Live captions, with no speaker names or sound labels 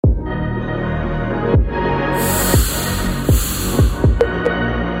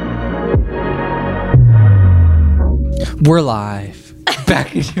We're live.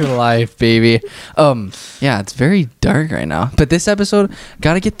 Back into life, baby. Yeah, it's very dark right now. But this episode,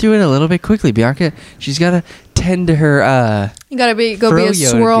 gotta get through it a little bit quickly. Bianca, she's gotta tend to her you gotta be a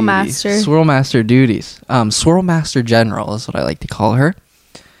swirl master. Swirl master duties. Swirl master general is what I like to call her.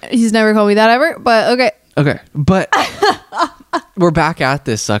 He's never called me that ever, but okay. Okay. But we're back at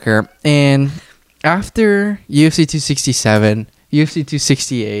this sucker. And after UFC 267, UFC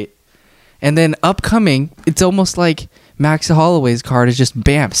 268, and then upcoming, it's almost like Max Holloway's card is just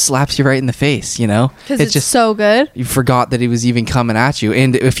bam, slaps you right in the face, you know? Because it's just so good. You forgot that he was even coming at you.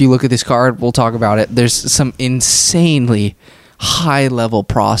 And if you look at this card, we'll talk about it. There's some insanely high level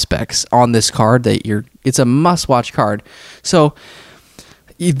prospects on this card that it's a must watch card. So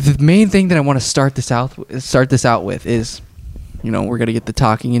the main thing that I want to start this out with is, you know, we're gonna get the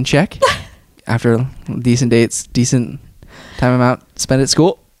talking in check after decent dates, decent time amount spent at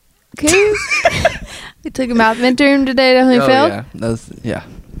school. Okay. I took a math midterm today. Definitely failed. Yeah.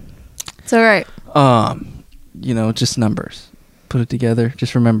 It's all right. You know, just numbers. Put it together.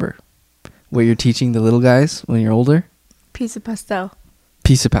 Just remember what you're teaching the little guys when you're older. Piece of pastel.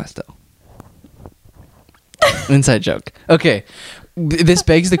 Inside joke. Okay. This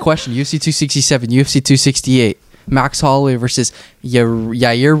begs the question. UFC 267, UFC 268. Max Holloway versus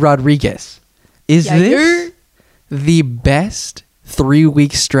Yair Rodriguez. Is this the best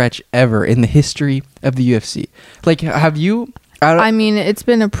 3-week stretch ever in the history of the UFC? Like, have you... I mean, it's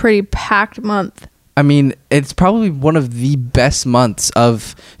been a pretty packed month. I mean, it's probably one of the best months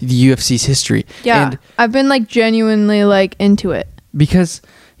of the UFC's history. Yeah, and I've been like genuinely like into it. Because,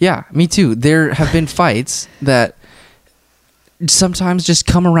 yeah, me too. There have been fights that sometimes just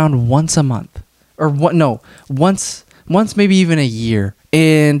come around once a month. Or what? No, once maybe even a year.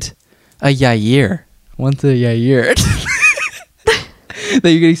 And a Yair. Once a Yair.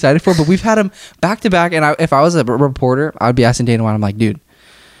 That you get excited for, but we've had them back to back. And if I was a reporter, I'd be asking Dana White. I'm like, dude,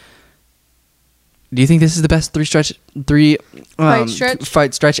 do you think this is the best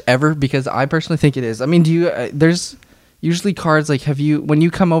fight stretch ever? Because I personally think it is. I mean, do you? There's usually cards like, when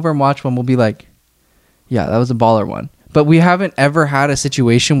you come over and watch one, we'll be like, yeah, that was a baller one. But we haven't ever had a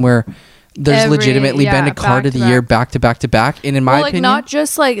situation where there's legitimately been a card of the year back to back to back. And in my opinion, not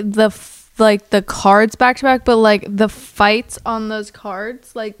just like the cards back to back, but like the fights on those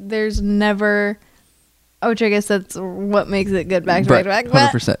cards, like there's never, which I guess that's what makes it good back to back to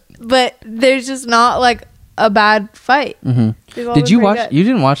back. 100%. But there's just not like a bad fight. Mm-hmm. Did you watch? Good. You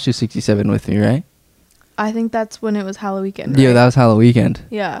didn't watch 267 with me, right? I think that's when it was Halloween. Right? Yeah, that was Halloween.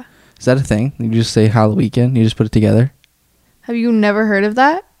 Yeah. Is that a thing? You just say Halloween? You just put it together? Have you never heard of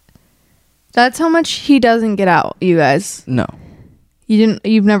that? That's how much he doesn't get out, you guys. No.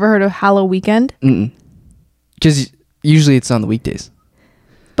 You've never heard of Halloween? Because usually it's on the weekdays.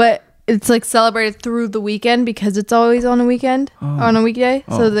 But it's like celebrated through the weekend because it's always on a weekend, on a weekday.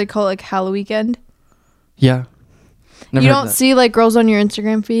 So they call it like Halloween. Yeah. You don't see like girls on your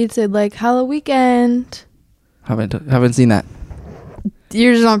Instagram feed say like Halloween. Haven't seen that.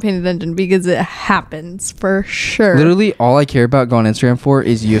 You're just not paying attention because it happens for sure. Literally, all I care about going on Instagram for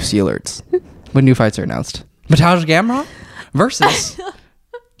is UFC alerts when new fights are announced. Mateusz Gamrot versus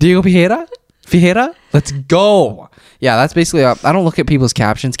Diego Ferreira. Let's go. Yeah, that's basically. I don't look at people's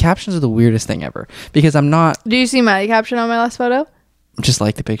captions. Captions are the weirdest thing ever because I'm not. Do you see my caption on my last photo? Just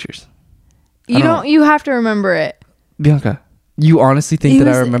like the pictures. You have to remember it. Bianca, you honestly think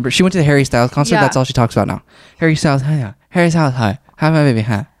that I remember? She went to the Harry Styles concert. Yeah. That's all she talks about now. Harry Styles, hi. Harry Styles, hi. Hi, my baby,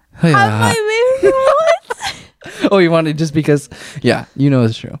 hi. Hi, my baby. What? Oh, you wanted just because? Yeah, you know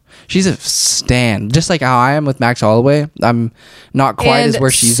it's true. She's a stan, just like how I am with Max Holloway. I'm not quite as where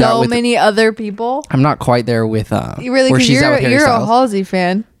she's at with. So many other people. I'm not quite there with. Where she's at with Harry Styles. You're a Halsey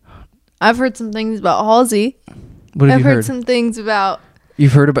fan. I've heard some things about Halsey. What have you heard? I've heard some things about.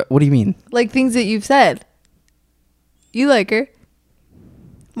 You've heard about? What do you mean? Like things that you've said. You like her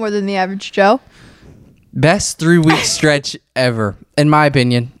more than the average Joe. Best 3-week stretch ever, in my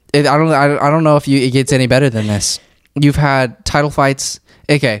opinion. I don't know if it gets any better than this. You've had title fights.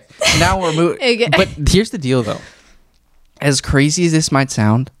 Okay, now we're moving. Okay. But here's the deal, though. As crazy as this might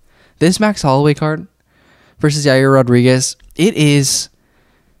sound, this Max Holloway card versus Yair Rodriguez, it is.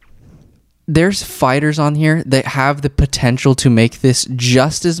 There's fighters on here that have the potential to make this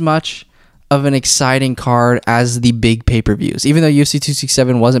just as much of an exciting card as the big pay-per-views. Even though UFC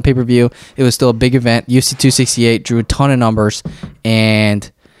 267 wasn't pay-per-view, it was still a big event. UFC 268 drew a ton of numbers,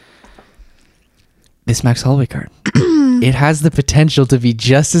 and this Max Holloway card, it has the potential to be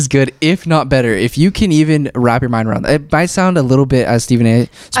just as good, if not better. If you can even wrap your mind around that. It might sound a little bit, as Stephen A.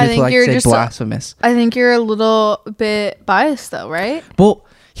 Smith would like to say, blasphemous. I think you're a little bit biased, though, right? Well,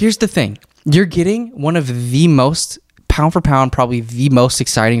 here's the thing. You're getting one of the most pound for pound, probably the most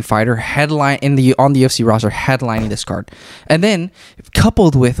exciting fighter on the UFC roster, headlining this card. And then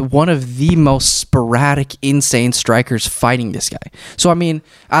coupled with one of the most sporadic, insane strikers fighting this guy. So, I mean,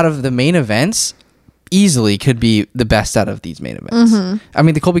 out of the main events, easily could be the best out of these main events. I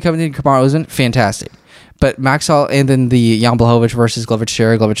mean, the Colby Covington, Kamaru Usman, fantastic. But Max Holloway and then the Jan Blachowicz versus Glover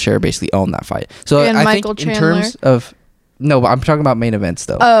Teixeira basically owned that fight. So and I Michael think Chandler. in terms of... No, but I'm talking about main events,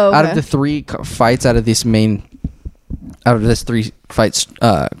 though. Oh, okay. Out of the 3 fights out of this 3-fight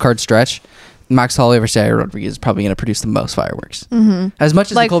card stretch, Max Holloway versus Yair Rodriguez is probably going to produce the most fireworks. As much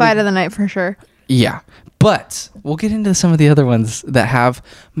as like fight of the night for sure. Yeah. But we'll get into some of the other ones that have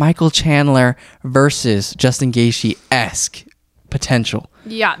Michael Chandler versus Justin Gaethje-esque potential.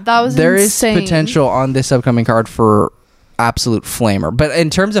 Yeah, that was There insane. is potential on this upcoming card for absolute flamer. But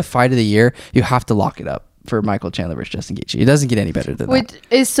in terms of fight of the year, you have to lock it up for Michael Chandler versus Justin Gaethje. It doesn't get any better than Which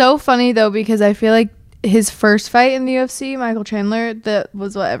that. is so funny, though, because I feel like his first fight in the UFC, Michael Chandler, that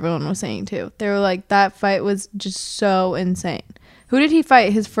was what everyone was saying, too. They were like, that fight was just so insane. Who did he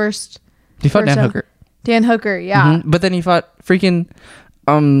fight his first... He fought Dan Hooker. Dan Hooker, yeah. But then he fought freaking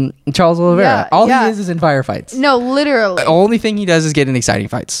Charles Oliveira. Yeah, All yeah. he is in firefights. No, literally. The only thing he does is get in exciting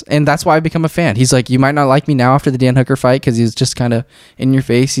fights. And that's why I become a fan. He's like, you might not like me now after the Dan Hooker fight because he's just kind of in your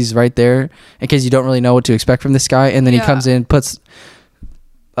face. He's right there in case you don't really know what to expect from this guy. And then he comes in, puts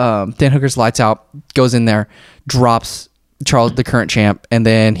Dan Hooker's lights out, goes in there, drops Charles, the current champ, and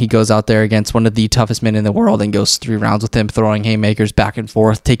then he goes out there against one of the toughest men in the world and goes 3 rounds with him, throwing haymakers back and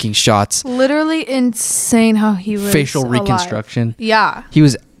forth, taking shots. Literally insane how he was Facial alive. reconstruction. Yeah. He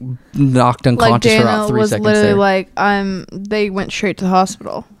was knocked unconscious for about 3 was seconds literally there. like, they went straight to the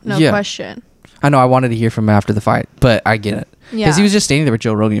hospital. No question. I know I wanted to hear from him after the fight, but I get it. Yeah. Because he was just standing there with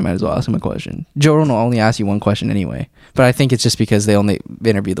Joe Rogan. You might as well ask him a question. Joe Rogan will only ask you one question anyway. But I think it's just because they only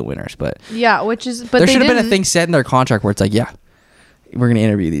interview the winners. But yeah, which is... But there should have been a thing said in their contract where it's like, yeah, we're going to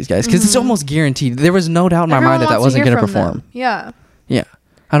interview these guys. Because it's almost guaranteed. There was no doubt in my mind that wasn't going to perform. Them. Yeah. Yeah.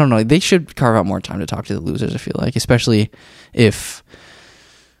 I don't know. They should carve out more time to talk to the losers, I feel like. Especially if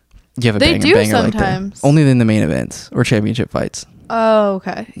you have a They do banger like that. sometimes. Only in the main events or championship fights. Oh,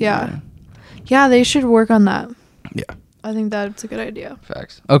 okay. Yeah. Yeah, they should work on that. Yeah. I think that's a good idea.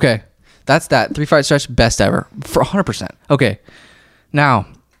 Facts. Okay. That's that. 3-fight stretch, best ever. For 100%. Okay. Now,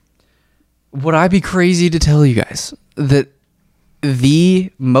 would I be crazy to tell you guys that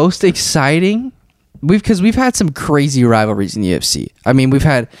the most exciting... Because we've had some crazy rivalries in the UFC. I mean, we've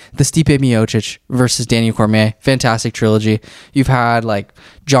had the Stipe Miocic versus Daniel Cormier. Fantastic trilogy. You've had, like,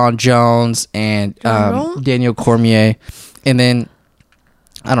 John Jones and Daniel Cormier. And then...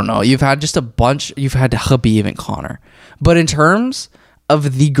 I don't know. You've had just a bunch. You've had Khabib and Conor. But in terms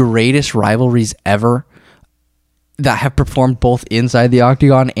of the greatest rivalries ever that have performed both inside the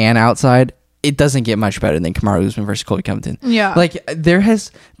octagon and outside, it doesn't get much better than Kamaru Usman versus Colby Covington. Yeah. Like, we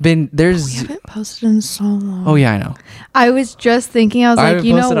haven't posted in so long. Oh, yeah, I know. I was just thinking, I was like,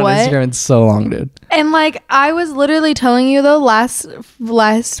 you know what? I haven't posted on Instagram in so long, dude. And, like, I was literally telling you, though,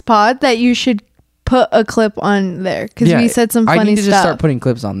 last pod that you should put a clip on there because we said some funny stuff. I need to just start putting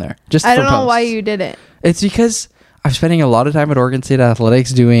clips on there. I don't know why you did it. It's because I'm spending a lot of time at Oregon State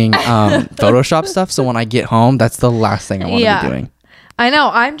Athletics doing Photoshop stuff. So when I get home, that's the last thing I want to be doing. I know.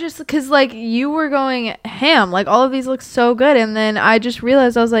 I'm just because like you were going ham. Like all of these look so good, and then I just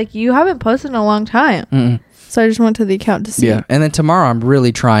realized I was like, you haven't posted in a long time. Mm-mm. So I just went to the account to see. Yeah, and then tomorrow I'm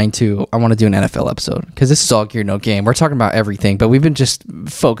really trying to. I want to do an NFL episode because this is all gear no game. We're talking about everything, but we've been just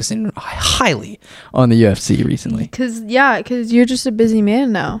focusing highly on the UFC recently. Because you're just a busy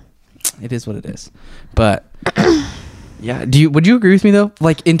man now. It is what it is, but yeah. Would you agree with me though?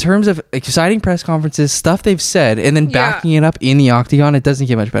 Like in terms of exciting press conferences, stuff they've said, and then backing it up in the octagon, it doesn't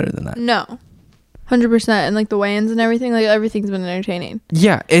get much better than that. No. 100%, and like the weigh-ins and everything, like everything's been entertaining.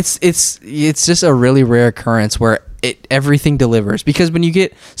 Yeah, it's just a really rare occurrence where everything delivers, because when you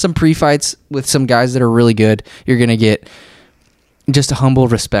get some pre-fights with some guys that are really good, you're gonna get just a humble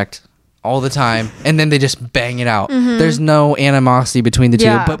respect all the time, and then they just bang it out. Mm-hmm. There's no animosity between the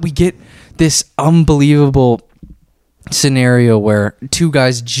two, but we get this unbelievable scenario where two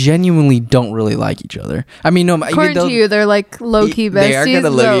guys genuinely don't really like each other. I mean, no, according to you, they're like low-key besties. They are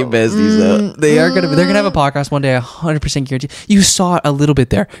gonna low-key besties though. They're gonna have a podcast one day, 100% guarantee. You saw it a little bit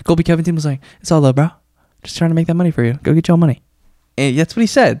there. Colby Covington was like, "It's all love, bro. Just trying to make that money for you. Go get your money." And that's what he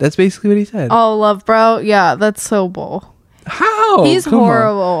said. That's basically what he said. All love, bro. Yeah, that's so bull. How? He's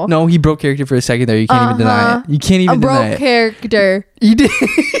horrible. On. No, he broke character for a second there. You can't even deny it. You can't even deny it. Broke character. You did.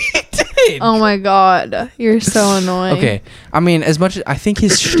 Oh my god, you're so annoying. Okay, I mean, as much as I think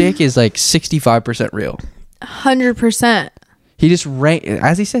his shtick is like 65% real. 100%. He just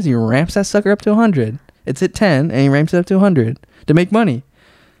as he says, he ramps that sucker up to 100. It's at 10, and he ramps it up to 100 to make money.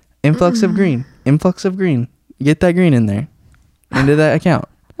 Influx of green. Get that green in there, into that account.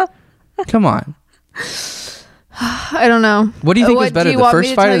 Come on. I don't know. What do you think was better, the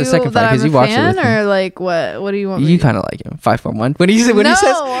first fight or the second fight? Because you watched it with me. Or like what do you want? You kind of like him. 541. When he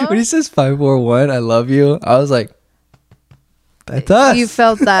says 541, I love you. I was like, that's us. You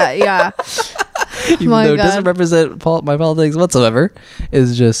felt that, yeah. Even though it doesn't represent my politics whatsoever,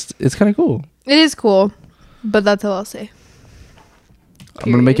 it's kind of cool. It is cool, but that's all I'll say. I'm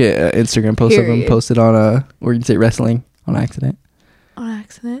gonna make an Instagram post of him, post it on where you can say wrestling on accident. On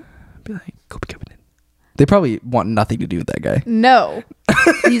accident? Be like, Colby Covington. They probably want nothing to do with that guy. No.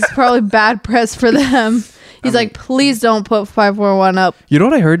 He's probably bad press for them. He's like, please don't put 541 up. You know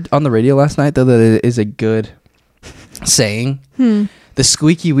what I heard on the radio last night, though, that it is a good saying? The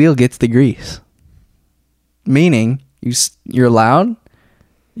squeaky wheel gets the grease. Meaning, you're loud,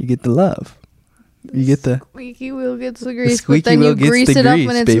 you get the love. You get the squeaky wheel gets the grease, but then you grease it up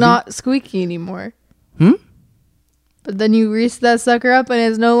when it's not squeaky anymore. But then you grease that sucker up and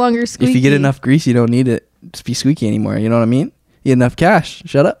it's no longer squeaky. If you get enough grease, you don't need it to be squeaky anymore. You know what I mean? You get enough cash.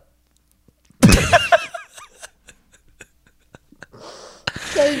 Shut up.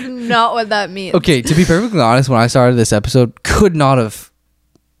 That is not what that means. Okay, to be perfectly honest, when I started this episode, could not have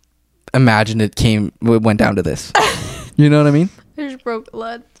imagined it went down to this. You know what I mean? I just broke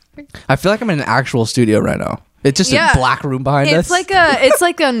blood. I feel like I'm in an actual studio right now. It's just a black room behind us. It's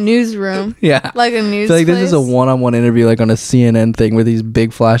like a newsroom. Yeah. Like a news I feel like this is a one-on-one interview, like on a CNN thing with these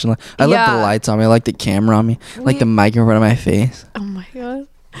big flashing lights. I like the lights on me. I like the camera on me. I like the mic in front of my face. Oh my god.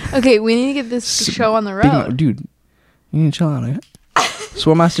 Okay, we need to get this show on the road. Dude, you need to chill out, okay?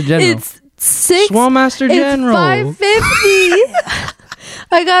 Swirlmaster General. It's 6. Swirlmaster General. It's 5:50.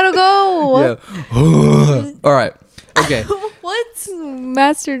 I gotta go. Yeah. All right. Okay. What's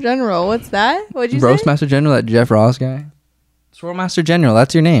Master General? What's that? What'd you say? Roast Master General, that Jeff Ross guy. Swirl Master General,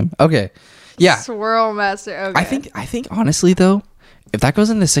 that's your name. Okay. Yeah. Swirl Master. Okay. I think honestly though, if that goes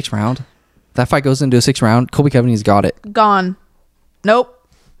into the 6th round, that fight goes into a 6th round, Colby Covington's got it. Gone. Nope.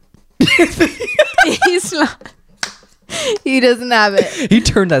 He's not. He doesn't have it. He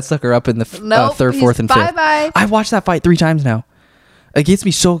turned that sucker up in the 3rd, 4th, and 5th. Bye. I watched that fight 3 times now. It gets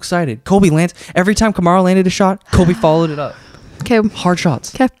me so excited. Colby lands. Every time Kamaru landed a shot, Colby followed it up. Okay. Hard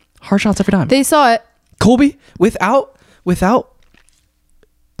shots. Okay. Hard shots every time. They saw it. Colby, without,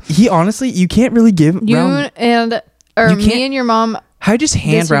 he honestly, you can't really give me and your mom. I just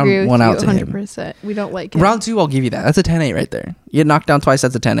hand round one out to 100%. him. We don't like him. Round 2, I'll give you that. That's a 10-8 right there. You get knocked down twice,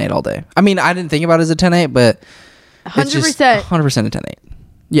 that's a 10-8 all day. I mean, I didn't think about it as a 10-8, but 100%. 100% a 10-8.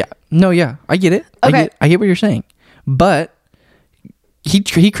 Yeah. No, yeah. I get it. Okay. I get what you're saying. But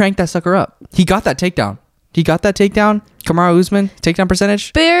he cranked that sucker up. He got that takedown. Kamaru Usman, takedown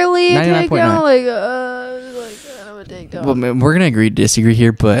percentage? Barely a takedown. Like kind of a takedown. Well, man, we're going to agree to disagree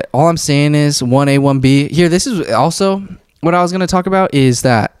here, but all I'm saying is 1A, 1B. Here, this is also what I was going to talk about is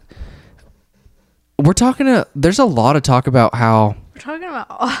that there's a lot of talk about how we're talking about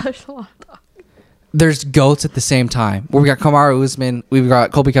there's GOATs at the same time. Where we got Kamaru Usman, we've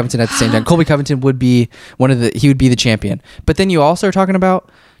got Colby Covington at the same time. Colby Covington would be the champion. But then you also are talking about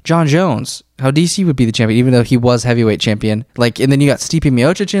John Jones, how DC would be the champion, even though he was heavyweight champion. And then you got Stipe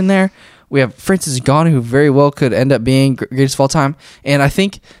Miocic in there. We have Francis Ngannou, who very well could end up being greatest of all time. And I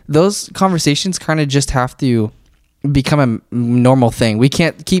think those conversations kind of just have to become a normal thing. We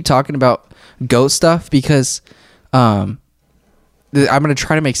can't keep talking about GOAT stuff because I'm going to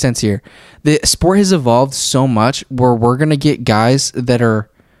try to make sense here. The sport has evolved so much where we're going to get guys that are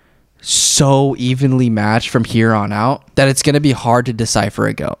so evenly matched from here on out that it's going to be hard to decipher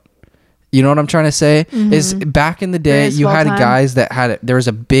a GOAT. You know what I'm trying to say? Mm-hmm. Is back in the day, you had guys that there was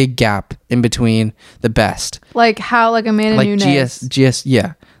a big gap in between the best. Like Amanda Nunes.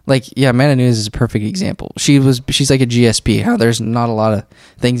 Yeah. Amanda Nunes is a perfect example. She's like a GSP. How there's not a lot of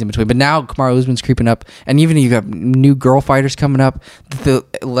things in between. But now Kamaru Usman's creeping up, and even you got new girl fighters coming up.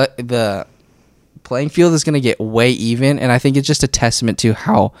 The playing field is going to get way even, and I think it's just a testament to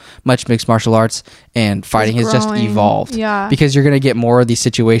how much mixed martial arts and fighting has just evolved. Yeah, because you're going to get more of these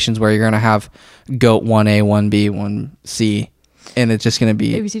situations where you're going to have GOAT 1A, 1B, 1C, and it's just going to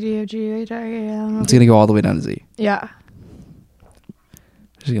be A, B, C, D, E, F, G, H, I, K, L, M, N, O, P. It's going to go all the way down to Z. Yeah.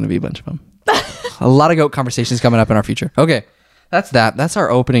 There's going to be a bunch of them. A lot of GOAT conversations coming up in our future. Okay. That's that. That's our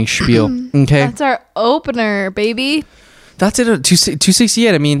opening spiel. Okay. That's our opener, baby. That's it.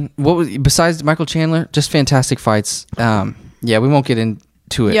 268. I mean, what was besides Michael Chandler? Just fantastic fights. Yeah, we won't get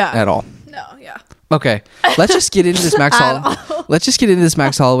into it at all. No, yeah. Okay. Let's just get into this Max Holloway. Let's just get into this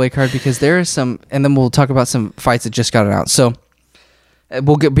Max Holloway card because there is some, and then we'll talk about some fights that just got announced. So,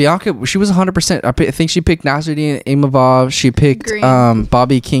 We'll get Bianca. She was 100%. I think she picked Nasruddin Imavov. She picked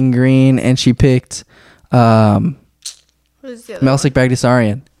Bobby King Green, and she picked Melsik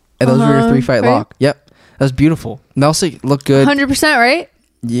Bagdasaryan. And those were your 3-fight lock. Yep, that was beautiful. Melsik looked good. 100%, right?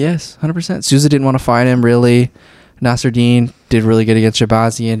 Yes, 100%. Souza didn't want to fight him really. Nasruddin did really good against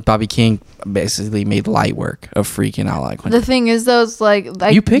Shabazian. Bobby King basically made light work of freaking out. Like the thing is, those like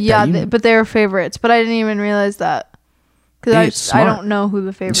you picked that, but they were favorites. But I didn't even realize that. Because I don't know who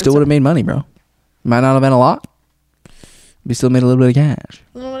the favorites are. You still would have made money, bro. Might not have been a lot. We still made a little bit of cash.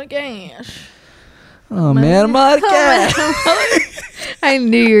 A little bit of cash. Oh, man, I'm out of cash. I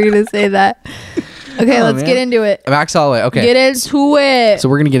knew you were going to say that. Okay, let's get into it. Max Holloway, okay. Get into it. So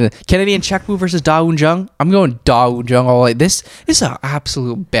we're going to get into Kennedy Nzechukwu versus Da Un Jung. I'm going Da Un Jung all the way. This is an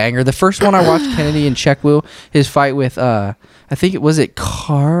absolute banger. The first one I watched, Kennedy Nzechukwu, his fight with, I think it was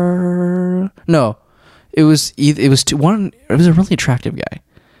No. It was a really attractive guy.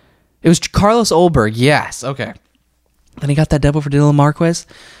 It was Carlos Olberg. Yes. Okay. Then he got that double for Dylan Marquez.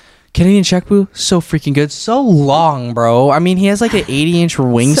 Kennedy Nzechukwu, so freaking good. So long, bro. I mean, he has like an 80-inch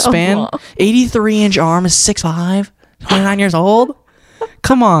wingspan. 83-inch arm, is 6'5", 29 years old.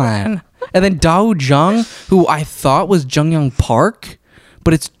 Come on. And then Da Un Jung, who I thought was Jung Young Park,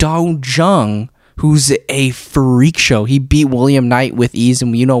 but it's Da Un Jung, who's a freak show. He beat William Knight with ease,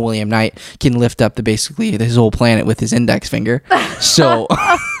 and you know William Knight can lift up basically his whole planet with his index finger. So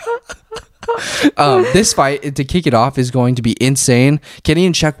this fight, to kick it off, is going to be insane. Kennedy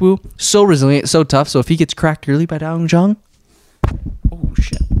Nzechukwu, so resilient, so tough. So if he gets cracked early by Da Un Jung, oh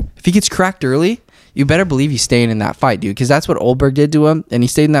shit. If he gets cracked early, you better believe he's staying in that fight, dude, because that's what Olberg did to him, and he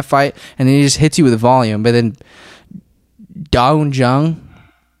stayed in that fight, and then he just hits you with volume. But then Da Un Jung,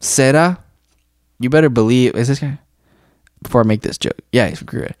 Seda, you better believe, is this guy? Before I make this joke. Yeah, he's from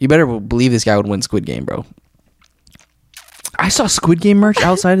Korea. You better believe this guy would win Squid Game, bro. I saw Squid Game merch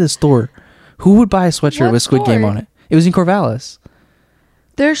outside of the store. Who would buy a sweatshirt with Squid Game on it? It was in Corvallis.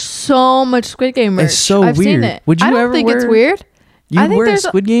 There's so much Squid Game merch. It's so I've weird. Seen it. Would you I don't ever think wear, it's weird. You wear a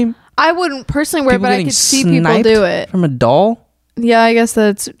Squid Game? I wouldn't personally wear it, but I could see people do it. From a doll? Yeah, I guess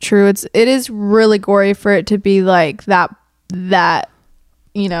that's true. It is really gory for it to be like that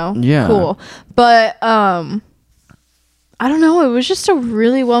cool. But I don't know, it was just a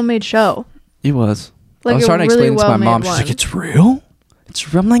really well made show. It was. Like, I was trying to explain it to my mom. She's like, it's real?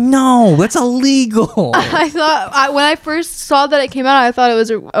 It's real? I'm like, no, that's illegal. I thought when I first saw that it came out, I thought it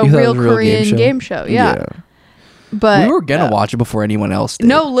was a real Korean game show. Yeah. But we were gonna watch it before anyone else did.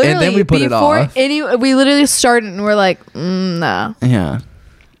 No, literally, and then we put it off. We literally started and we're like, nah. Yeah.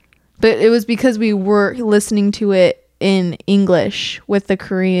 But it was because we were listening to it in English with the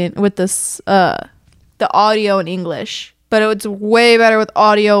Korean, with this the audio in English. But it's way better with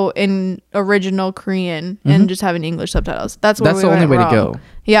audio in original Korean and just having English subtitles. That's the only way to go.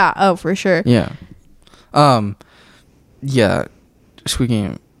 Yeah. Oh, for sure. Yeah. Yeah. Squid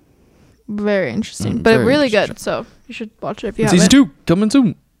Game. Very interesting, but really good. So you should watch it if you haven't. Season 2 coming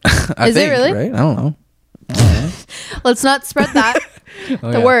soon. Is it really? Right? I don't know. Let's not spread that.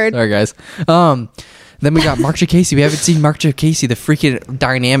 Word. Sorry, guys. Then we got Mark Chikasi. We haven't seen Mark Chikasi, the freaking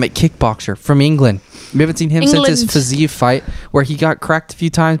dynamic kickboxer from England. We haven't seen him since his Fiziev fight, where he got cracked a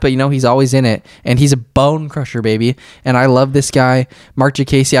few times, but he's always in it, and he's a bone crusher, baby. And I love this guy, Mark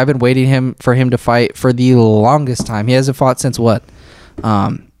Chikasi. I've been waiting for him to fight for the longest time. He hasn't fought since what?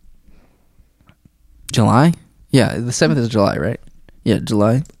 July? Yeah, the 7th is July, right? Yeah,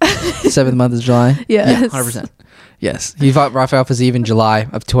 July. 7th month is July. Yes. Yeah, 100%. Yes, he fought Rafael Fiziev in July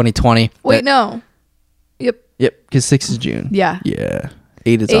of 2020. Wait, no. Yep, because 6 is June. Yeah.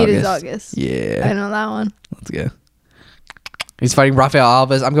 8 is August. 8 is August. Yeah. I know that one. Let's go. He's fighting Rafael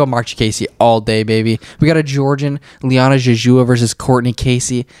Alves. I'm going Mark Chikasi all day, baby. We got a Georgian, Liana Jajua versus Courtney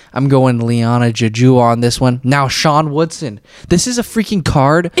Casey. I'm going Liana Jajua on this one. Now, Sean Woodson. This is a freaking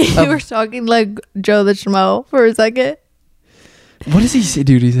card. You were talking like Joe the Schmo for a second. What does he say,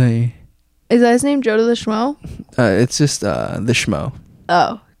 dude? He's like, is that his name, Joe the Schmo? It's just the Schmo.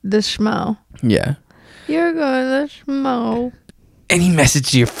 Oh, the Schmo. Yeah. You're going the Schmo. And he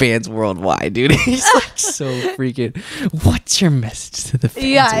messaged your fans worldwide, dude. He's like so freaking. What's your message to the fans?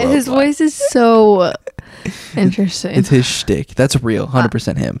 Yeah, worldwide? His voice is so interesting. It's his shtick. That's real.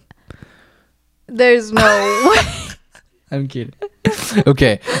 100% him. There's no way. I'm kidding.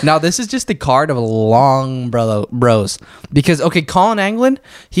 Okay, now this is just the card of long bros. Because, okay, Colin Anglin,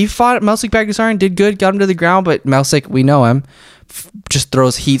 he fought Melsik Bagdasaryan, did good, got him to the ground, but Melsik, we know him, just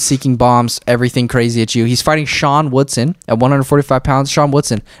throws heat-seeking bombs, everything crazy at you. He's fighting Sean Woodson at 145 pounds. Sean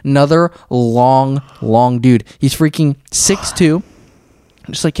Woodson, another long dude. He's freaking 6'2",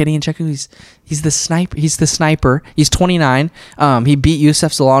 just like Kenny Nzechukwu. He's the sniper. He's the sniper. He's 29. He beat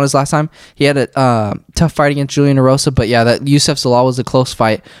Youssef Zalal his last time. He had a tough fight against Julian Erosa, but yeah, that Youssef Zalal was a close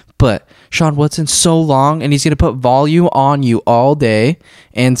fight. But Sean Woodson so long, and he's gonna put volume on you all day,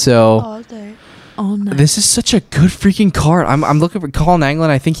 and so all day. All night. This is such a good freaking card. I'm looking for Colin Anglin.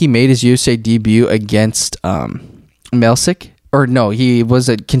 I think he made his USA debut against Melsik. Or no, he was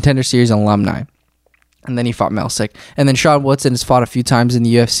a Contender Series alumni. And then he fought Melsik. And then Sean Woodson has fought a few times in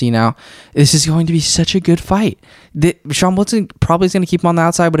the UFC now. This is going to be such a good fight. Sean Woodson probably is going to keep him on the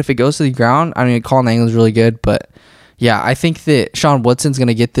outside, but if it goes to the ground, I mean, Colin Anglin's really good. But yeah, I think that Sean Woodson's going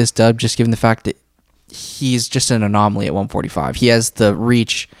to get this dub just given the fact that he's just an anomaly at 145. He has the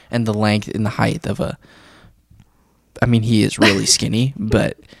reach and the length and the height of I mean, he is really skinny,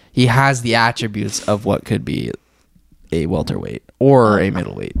 but he has the attributes of what could be a welterweight or a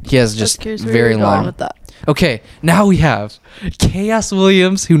middleweight. He has just very long. With that. Okay, now we have Chaos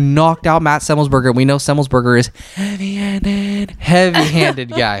Williams, who knocked out Matt Semmelsberger. We know Semmelsberger is heavy-handed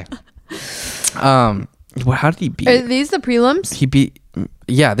guy. How did he beat? Are these the prelims? He beat.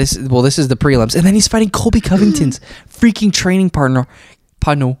 Yeah, this is the prelims, and then he's fighting Colby Covington's freaking training partner,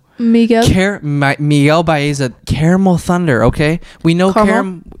 Miguel Baeza, Caramel Thunder. Okay, we know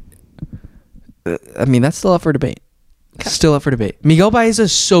Caramel. I mean, that's still up for debate. Still up for debate. Miguel Baeza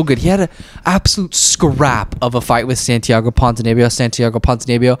is so good. He had an absolute scrap of a fight with Santiago Ponzinibbio. Santiago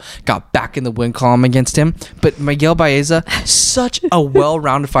Ponzinibbio got back in the win column against him. But Miguel Baeza, such a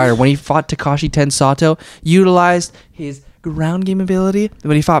well-rounded fighter. When he fought Takashi Tensato, utilized his ground game ability.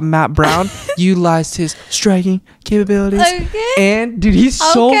 When he fought Matt Brown, utilized his striking capabilities. Okay. And, dude, he's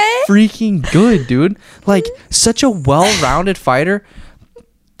so freaking good, dude. Like, such a well-rounded fighter.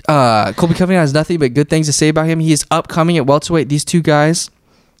 Colby Covington has nothing but good things to say about him. He is upcoming at welterweight. These two guys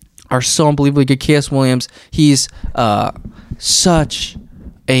are so unbelievably good. Chaos Williams, he's such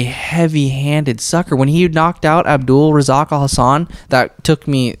a heavy-handed sucker. When he knocked out Abdul Razak Al Hassan, that took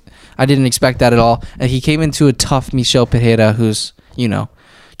me... I didn't expect that at all. And he came into a tough Michel Pereira, who's,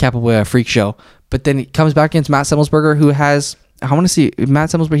 Capoeira freak show. But then he comes back against Matt Semmelsberger, who has... I want to see... Matt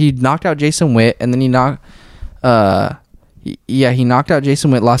Semmelsberger, he knocked out Jason Witt, and then he knocked... he knocked out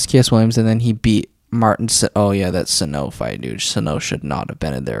Jason Witt, lost Chaos Williams, and then he beat Martin... Oh, yeah, that Sano fight, dude. Sano should not have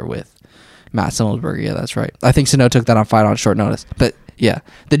been in there with Matt Semmelsberger. Yeah, that's right. I think Sano took that on fight on short notice. But, yeah,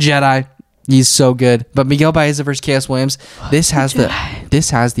 the Jedi... He's so good. But Miguel Baeza versus Chaos Williams, this has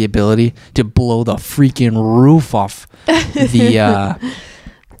the ability to blow the freaking roof off the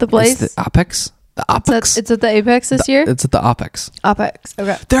Blaze? The Apex. The Apex. It's at the Apex this year? It's at the Apex. Apex.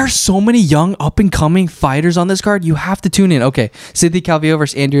 Okay. There are so many young up-and-coming fighters on this card. You have to tune in. Okay. Cynthia Calvillo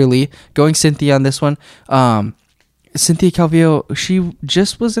versus Andrea Lee. Going Cynthia on this one. Cynthia Calvillo, she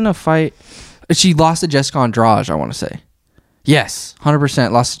just was in a fight. She lost to Jessica Andrade, I want to say. Yes,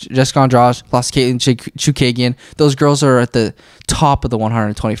 100%. Lost Jessica Andrade, lost Caitlin Chukagian. Those girls are at the top of the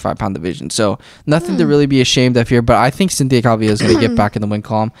 125-pound division. So nothing to really be ashamed of here. But I think Cynthia Calvillo is going to get back in the win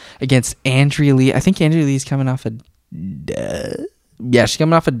column against Andrea Lee. I think Andrea Lee is coming off a dub. Yeah, she's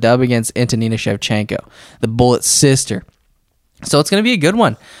coming off a dub against Antonina Shevchenko, the Bullet sister. So it's going to be a good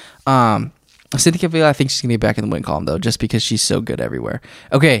one. Cynthia Calvillo, I think she's going to be back in the win column, though, just because she's so good everywhere.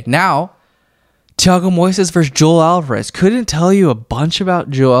 Okay, now... Thiago Moises versus Joel Alvarez. Couldn't tell you a bunch about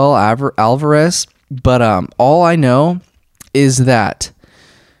Joel Alvarez, but all I know is that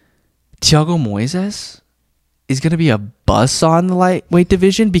Thiago Moises is going to be a buzzsaw in the lightweight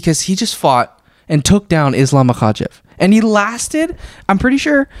division because he just fought and took down Islam Makhachev. And he lasted, I'm pretty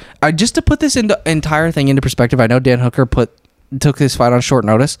sure, just to put this entire thing into perspective, I know Dan Hooker took this fight on short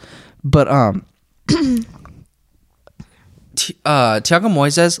notice, but Thiago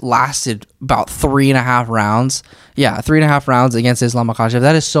Moises lasted about 3.5 rounds. Yeah, 3.5 rounds against Islam Makhachev.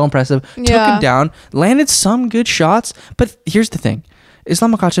 That is so impressive. Yeah. Took him down, landed some good shots. But here's the thing.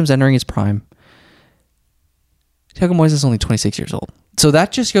 Islam Makhachev's entering his prime. Thiago Moises is only 26 years old. So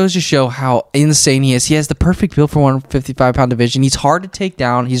that just goes to show how insane he is. He has the perfect build for 155-pound division. He's hard to take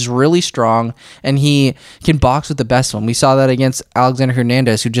down. He's really strong, and he can box with the best one. We saw that against Alexander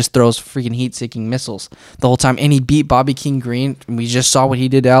Hernandez, who just throws freaking heat-seeking missiles the whole time. And he beat Bobby King Green. We just saw what he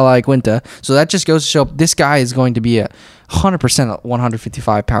did to Ally Quinta. So that just goes to show this guy is going to be a 100%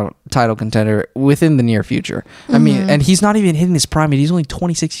 155-pound title contender within the near future. Mm-hmm. I mean, and he's not even hitting his prime. He's only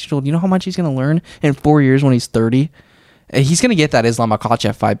 26 years old. You know how much he's going to learn in 4 years when he's 30? He's going to get that Islam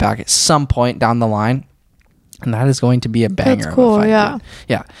Makhachev fight back at some point down the line. And that is going to be a banger. That's cool, of a fight, yeah. Dude.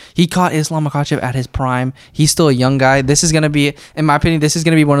 Yeah. He caught Islam Makhachev at his prime. He's still a young guy. This is going to be, in my opinion, this is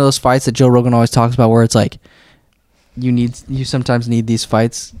going to be one of those fights that Joe Rogan always talks about where it's like, you sometimes need these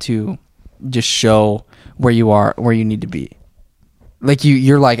fights to just show where you are, where you need to be. Like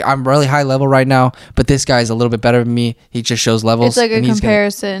you're like, I'm really high level right now, but this guy's a little bit better than me. He just shows levels. It's like a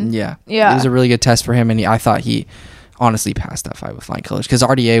comparison. Yeah. It was a really good test for him, and I thought he honestly passed that fight with flying colors because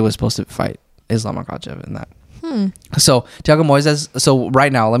RDA was supposed to fight Islam Makhachev in that. So Thiago Moises. So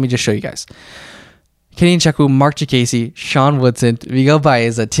right now, let me just show you guys. Kenny Nchekwu, Mark Chikasi, Sean Woodson, Miguel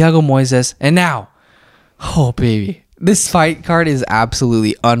Baeza, Thiago Moises, and now, oh baby, this fight card is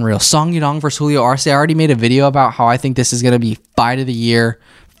absolutely unreal. Song Yadong versus Julio Arce. I already made a video about how I think this is going to be fight of the year,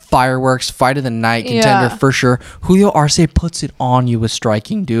 fireworks, fight of the night contender for sure. Julio Arce puts it on you with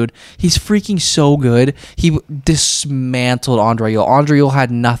striking, dude. He's freaking so good. He dismantled Andre Yul. Andre Yul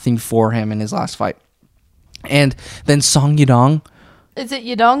had nothing for him in his last fight. And then Song Yadong. Is it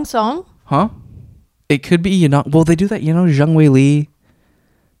Yadong Song? Huh? It could be Yadong. Well, they do that, Zhang Wei Li.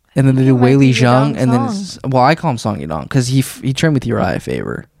 And then they do Wei Li Zhang, and then I call him Song Yadong because he trained with Uriah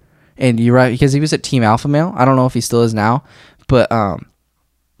Faber, and Uriah because he was at Team Alpha Male. I don't know if he still is now, but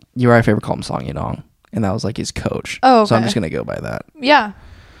Uriah Faber called him Song Yadong, and that was like his coach. Oh, okay. So I'm just gonna go by that. Yeah.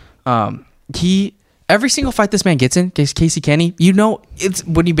 Every single fight this man gets in, Casey Kenny, it's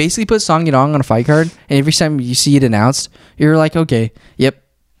when you basically put Song Yadong on a fight card, and every time you see it announced, you're like, okay, yep.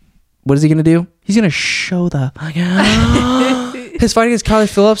 What is he gonna do? He's gonna show the. His fight against Kyler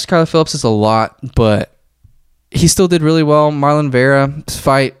Phillips. Kyler Phillips is a lot, but he still did really well. Marlon Vera's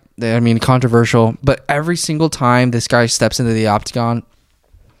fight, controversial, but every single time this guy steps into the octagon,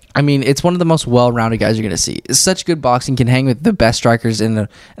 it's one of the most well-rounded guys you're going to see. It's such good boxing, can hang with the best strikers in an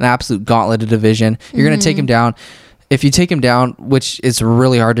absolute gauntlet of division. You're going to take him down. If you take him down, which is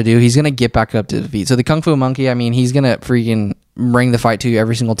really hard to do, he's going to get back up to the feet. So the Kung Fu Monkey, he's going to freaking bring the fight to you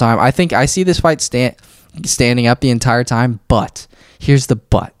every single time. I think I see this fight standing up the entire time, but here's the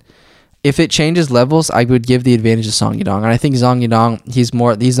but. If it changes levels, I would give the advantage to Song Yadong. And I think Song Yadong,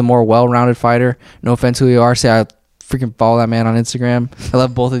 he's a more well-rounded fighter. No offense to Julio Arce, I freaking follow that man on Instagram. I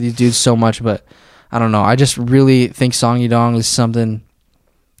love both of these dudes so much, but I don't know. I just really think Song Yadong is something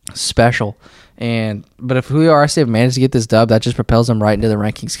special. But if Julio Arce managed to get this dub, that just propels him right into the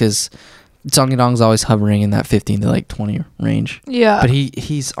rankings because Song Yadong's always hovering in that 15 to 20 range. Yeah. But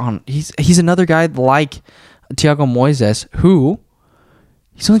he's another guy like Thiago Moises who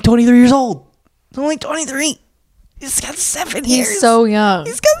he's only 23 years old. He's only 23. He's got 7 years. He's so young.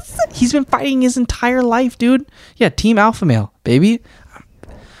 He's been fighting his entire life, dude. Yeah, Team Alpha Male, baby.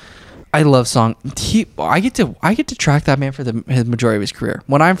 I love Song. I get to track that man for his majority of his career.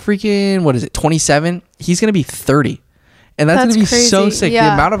 When I'm freaking 27, he's gonna be 30. And that's going to be crazy. So sick. Yeah.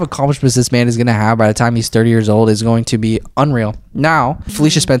 The amount of accomplishments this man is going to have by the time he's 30 years old is going to be unreal. Now,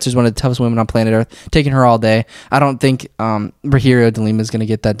 Felicia Spencer is one of the toughest women on planet Earth. Taking her all day. I don't think Rogerio de Lima is going to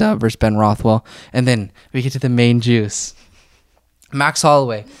get that dub versus Ben Rothwell. And then we get to the main juice. Max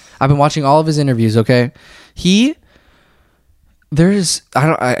Holloway. I've been watching all of his interviews, okay? As you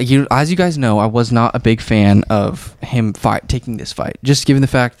guys know, I was not a big fan of him taking this fight. Just given the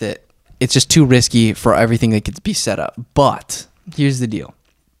fact that it's just too risky for everything that could be set up. But here's the deal.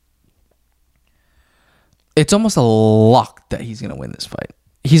 It's almost a lock that he's going to win this fight.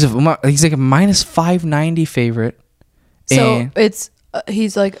 He's like a minus 590 favorite. So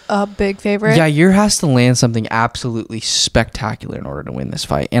he's like a big favorite? Yeah, Yer has to land something absolutely spectacular in order to win this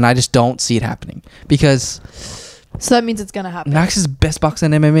fight. And I just don't see it happening. Because... So that means it's gonna happen. Max is best boxer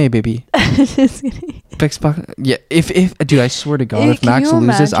in MMA, baby. Best boxer. Yeah. If dude, I swear to God, if Max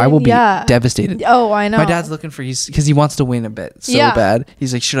loses, I will be devastated. Oh, I know. My dad's looking for because he wants to win a bet so bad.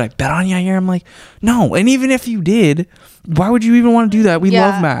 He's like, should I bet on Yair? I'm like, no. And even if you did, why would you even want to do that? We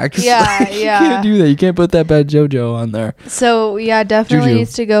love Max. Yeah, You can't do that. You can't put that bad JoJo on there. So yeah, definitely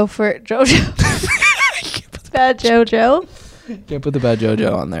needs to go for JoJo. Bad JoJo. Can't put the bad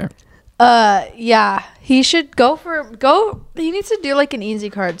JoJo on there. Yeah, he should he needs to do like an easy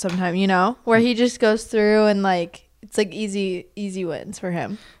card sometime, where he just goes through and it's like easy wins for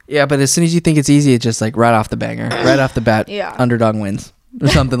him. Yeah, but as soon as you think it's easy, it's just like right off the banger, right off the bat, underdog wins or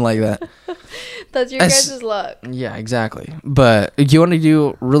something like that. That's your guys' luck. Yeah, exactly. But you want to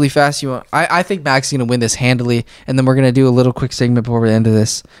do really fast? I think Max is going to win this handily, and then we're going to do a little quick segment before we end of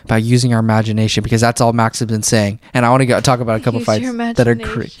this about using our imagination because that's all Max has been saying. And I want to talk about a couple fights that are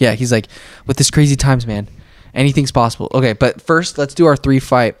crazy. Yeah, he's like, with this crazy times, man, anything's possible. Okay, but first, let's do our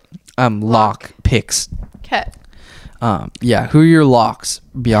 3-fight lock picks. Okay. Who are your locks,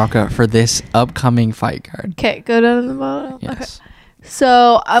 Bianca, for this upcoming fight card? Okay, go down to the bottom. Yes. Okay.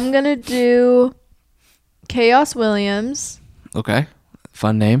 So I'm gonna do Chaos Williams. Okay,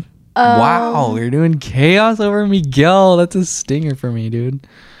 fun name. Wow, you're doing Chaos over Miguel. That's a stinger for me, dude.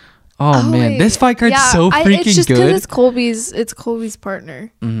 Oh man, this fight card's so freaking good. It's just because it's Colby's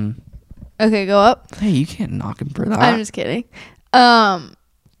partner. Mm-hmm. Okay, go up. Hey, you can't knock him for that. I'm just kidding. Thiago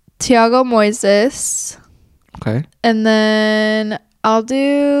Moises. Okay. And then I'll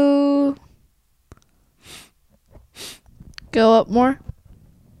do... Go up more.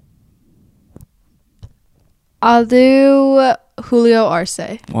 I'll do Julio Arce.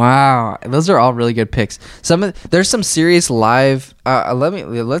 Wow, those are all really good picks. There's some serious live.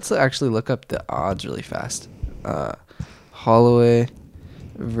 Let's actually look up the odds really fast. Holloway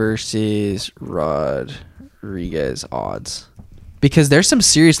versus Rodriguez odds, because there's some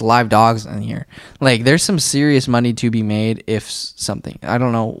serious live dogs in here. Like, there's some serious money to be made if something. I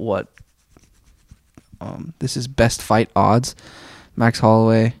don't know what. This is best fight odds. Max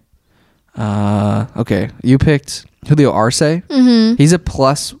Holloway. Okay, you picked Julio Arce. Mm-hmm. He's a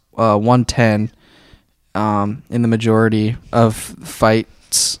plus 110 in the majority of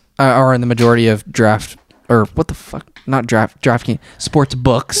fights, or in the majority of draft, or what the fuck? Not DraftKings, sports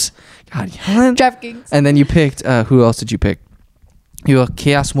books. God, DraftKings. And then you picked, who else did you pick? You have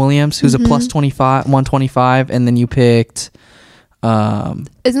Chaos Williams, who's a plus 125, and then you picked...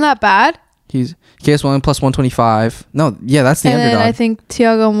 Isn't that bad? He's Chaos Williams plus 125. No, yeah, that's the underdog. And I think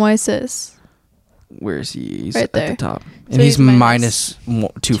Thiago Moises. Where is he? He's right at there. the top. So And he's minus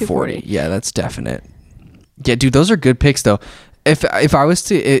 240. Yeah, that's definite. Yeah, dude, those are good picks, though. If I was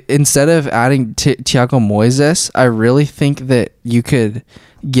to, instead of adding Thiago Moises, I really think that you could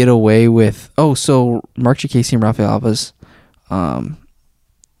get away with... Oh, so Mark Jacasey and Rafael Alves.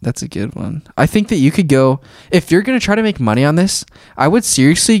 That's a good one. I think that you could go... If you're going to try to make money on this, I would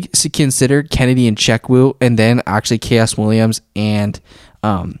seriously consider Kennedy and Chekwu, and then actually Chaos Williams and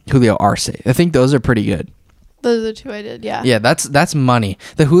Julio Arce. I think those are pretty good. Those are the two I did, yeah. Yeah, that's money.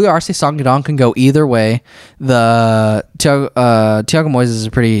 The Julio Arce Songdon can go either way. The Thiago Moises is a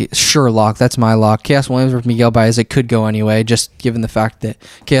pretty sure lock. That's my lock. Chaos Williams with Miguel Baez, it could go anyway, just given the fact that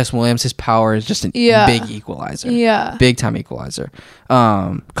Chaos Williams, his power is just a big equalizer. Yeah. Big time equalizer.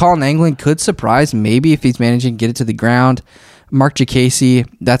 Colin Anglin could surprise, maybe, if he's managing to get it to the ground. Mark Jacasey,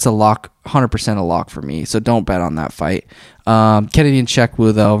 that's a lock, 100% a lock for me, so don't bet on that fight. Kennedy and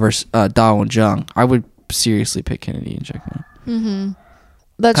Chekwu, though, versus Dao and Jung. I would seriously pick Kennedy and Chekwu. Mm-hmm.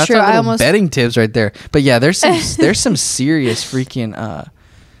 That's true. I almost betting tips right there. But yeah, there's some serious freaking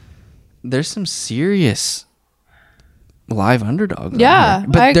there's some serious live underdogs. Yeah,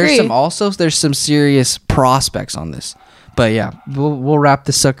 but I agree. There's some serious prospects on this. But yeah, we'll wrap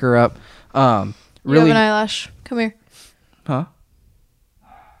this sucker up. Really, you have an eyelash. Come here. Huh?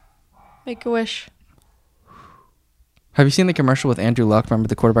 Make a wish. Have you seen the commercial with Andrew Luck? Remember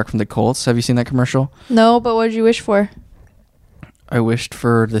the quarterback from the Colts? Have you seen that commercial? No, but what did you wish for? I wished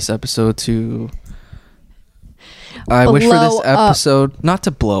for this episode to... I wish for this episode... Not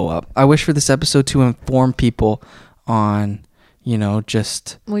to blow up. I wish for this episode to inform people on,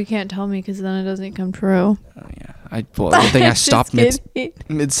 just... Well, you can't tell me because then it doesn't come true. Yeah. I don't think I stopped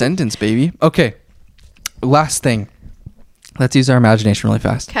mid-sentence, baby. Okay. Last thing. Let's use our imagination really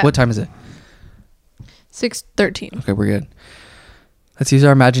fast. Kay. What time is it? 6:13. Okay, we're good. Let's use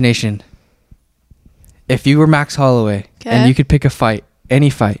our imagination. If you were Max Holloway and you could pick a fight, any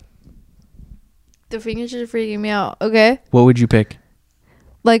fight. The fingers are freaking me out. Okay. What would you pick?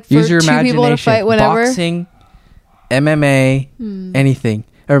 Like for two people to fight whenever? Boxing, MMA, anything.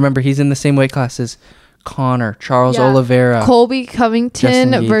 I remember he's in the same weight class as Connor, Charles Oliveira. Colby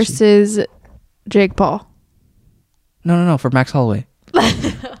Covington versus Jake Paul. No, for Max Holloway. What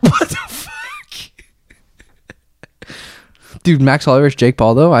the fuck? Dude, Max Holloway versus Jake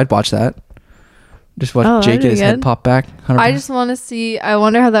Paul, though, I'd watch that. Just watch Jake get his head pop back. 100%. I just want to see. I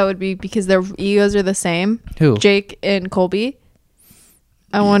wonder how that would be because their egos are the same. Who? Jake and Colby.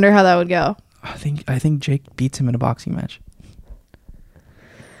 I wonder how that would go. I think Jake beats him in a boxing match.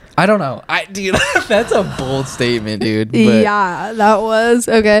 I don't know. Dude, that's a bold statement, dude. But yeah, that was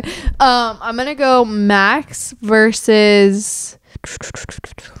okay. I'm gonna go Max versus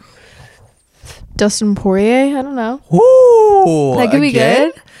Dustin Poirier. I don't know. Ooh, that could be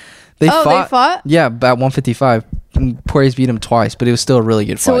good. They fought? Yeah, about 155. And Poirier's beat him twice, but it was still a really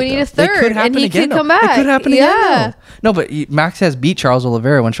good fight. So we need a third, and he could come back. It could happen again. No, but Max has beat Charles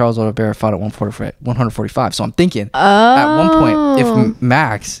Oliveira when Charles Oliveira fought at 145. So I'm thinking at one point, if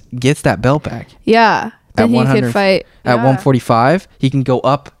Max gets that belt back, then he could fight at 145. He can go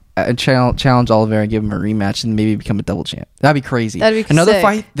up and challenge Oliveira and give him a rematch and maybe become a double champ. That'd be crazy. That'd be another sick.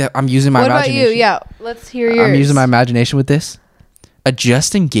 fight that I'm using my imagination. What about you? Yeah, let's hear yours. I'm using my imagination with this. A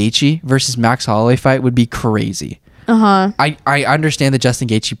Justin Gaethje versus Max Holloway fight would be crazy. I understand that Justin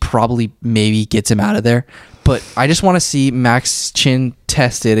Gaethje probably maybe gets him out of there, but I just want to see Max chin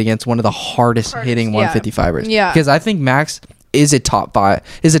tested against one of the hardest hitting 155ers. Yeah, because I think Max is a top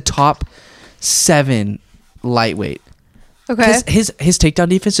 7 lightweight. Okay. His takedown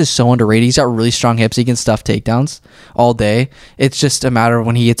defense is so underrated. He's got really strong hips. He can stuff takedowns all day. It's just a matter of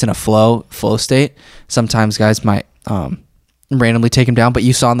when he gets in a flow state. Sometimes guys might randomly take him down, but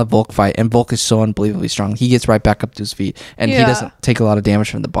you saw in the Volk fight, and Volk is so unbelievably strong. He gets right back up to his feet, and he doesn't take a lot of damage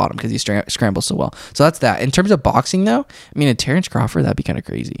from the bottom because he scrambles so well. So that's that. In terms of boxing, though, I mean, a Terrence Crawford, that'd be kind of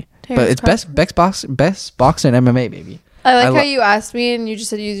crazy. But it's best boxing MMA, baby. I like how you asked me, and you just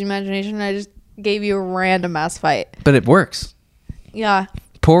said use your imagination, and I just gave you a random ass fight. But it works. Yeah.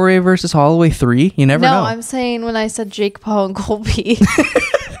 Poirier versus Holloway 3. You never know. No, I'm saying when I said Jake Paul and Colby.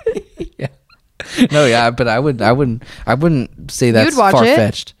 Yeah. No, yeah, but I wouldn't say that's far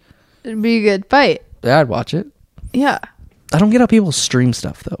fetched. It'd be a good fight. Yeah, I'd watch it. Yeah. I don't get how people stream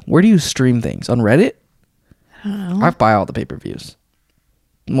stuff though. Where do you stream things? On Reddit? I don't know. I buy all the pay-per-views.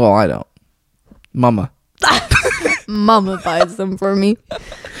 Well, I don't. Mama buys them for me.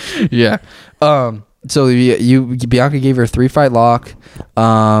 Yeah. So Bianca gave her a 3-fight lock.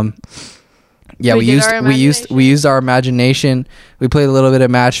 Yeah, we used our imagination. We played a little bit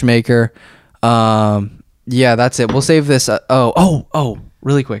of matchmaker. Yeah, that's it. We'll save this.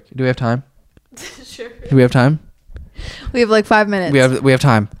 Really quick. Do we have time? Sure. Do we have time? We have like 5 minutes. We have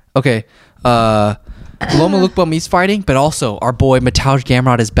time. Okay. Loma Lookbomi's fighting, but also our boy Mateusz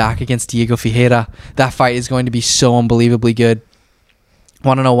Gamrot is back against Diego Ferreira. That fight is going to be so unbelievably good.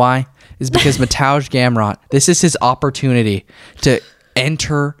 Want to know why? Is because Mateusz Gamrot, this is his opportunity to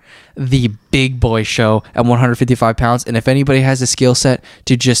enter the big boy show at 155 pounds, and if anybody has a skill set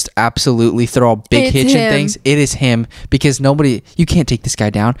to just absolutely throw a big hitch in things, it is him, because you can't take this guy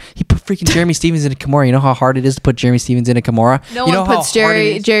down. He put freaking Jeremy Stevens in a Kimura. You know how hard it is to put Jeremy Stevens in a Kimura? No one puts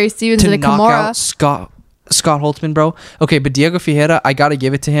Jerry Stevens in a Kimura. Scott Holtzman, bro. Okay, but Diego Ferreira, I gotta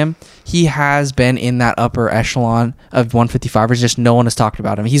give it to him. He has been in that upper echelon of 155ers. Just no one has talked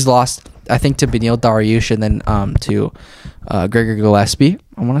about him. He's lost, I think, to Beneil Dariush and then to Gregor Gillespie,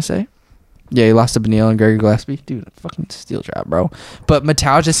 I want to say. Yeah, he lost to Beneil and Gregor Gillespie. Dude, fucking steel trap, bro. But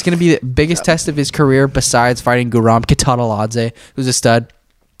Mateusz is going to be the biggest test of his career besides fighting Guram Kitaladze, who's a stud.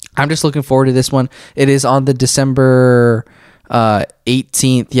 I'm just looking forward to this one. It is on the December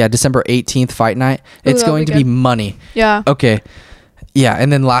 18th. Yeah, December 18th fight night. It's going to be money. Yeah. Okay. Yeah,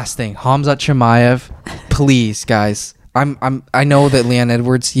 and then last thing, Khamzat Chimaev, please, guys. I know that Leon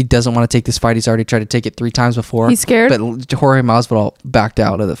Edwards, he doesn't want to take this fight. He's already tried to take it 3 times before. He's scared. But Jorge Masvidal backed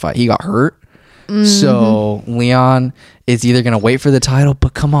out of the fight. He got hurt. Mm-hmm. So Leon is either going to wait for the title,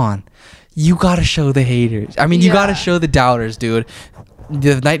 but come on. You got to show the haters. I mean, you got to show the doubters, dude.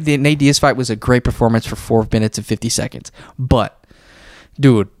 The Nate Diaz fight was a great performance for 4 minutes and 50 seconds. But,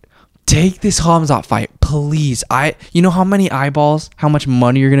 dude, take this Khamzat fight, please. You know how many eyeballs, how much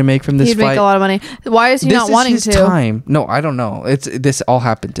money you're gonna make from this fight? He'd make a lot of money. Why is he not wanting to? This is his time. No, I don't know. This all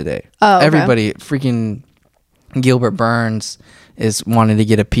happened today. Oh, okay. Everybody, freaking Gilbert Burns is wanting to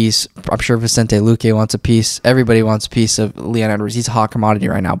get a piece. I'm sure Vicente Luque wants a piece. Everybody wants a piece of Leon Edwards. He's a hot commodity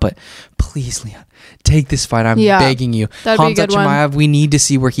right now. But please, Leon, take this fight. I'm begging you. Khamzat Chimaev, we need to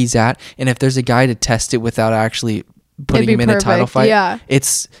see where he's at. And if there's a guy to test it without actually putting him in a title fight,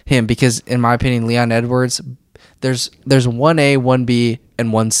 it's him, because in my opinion, Leon Edwards, there's 1A, 1B, and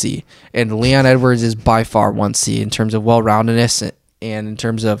 1C, and Leon Edwards is by far 1C in terms of well-roundedness and in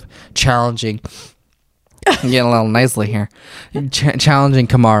terms of challenging. I'm getting a little nicely here. Challenging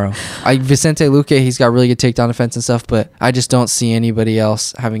Kamaru. Vicente Luque, he's got really good takedown defense and stuff, but I just don't see anybody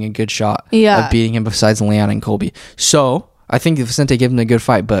else having a good shot of beating him besides Leon and Colby. So I think Vicente gave him a good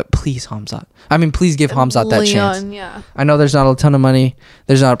fight, but please, Khamzat. I mean, please give Khamzat that chance. Yeah. I know there's not a ton of money.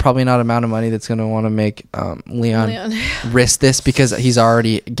 There's probably not an amount of money that's going to want to make Leon risk this, because he's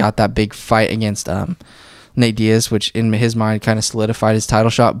already got that big fight against Nate Diaz, which in his mind kind of solidified his title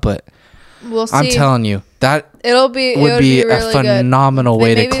shot. But we'll see. I'm telling you, that would be really a phenomenal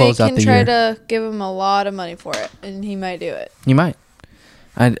way to close out the year. Maybe they can try to give him a lot of money for it, and he might do it. He might.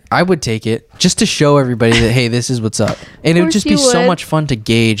 I would take it just to show everybody that, hey, this is what's up. And it would just be so much fun to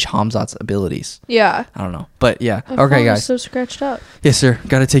gauge Khamzat's abilities. Yeah. I don't know. But yeah. My okay, guys. so scratched up. Yes, sir.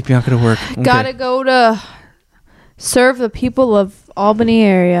 Got to take Bianca to work. Okay. Gotta go to serve the people of Albany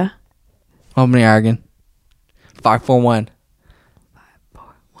area. Albany, Oregon. 541.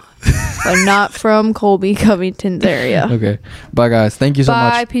 But not from Colby, Covington's area. Okay. Bye, guys. Thank you so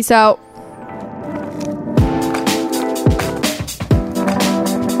much. Bye. Peace out.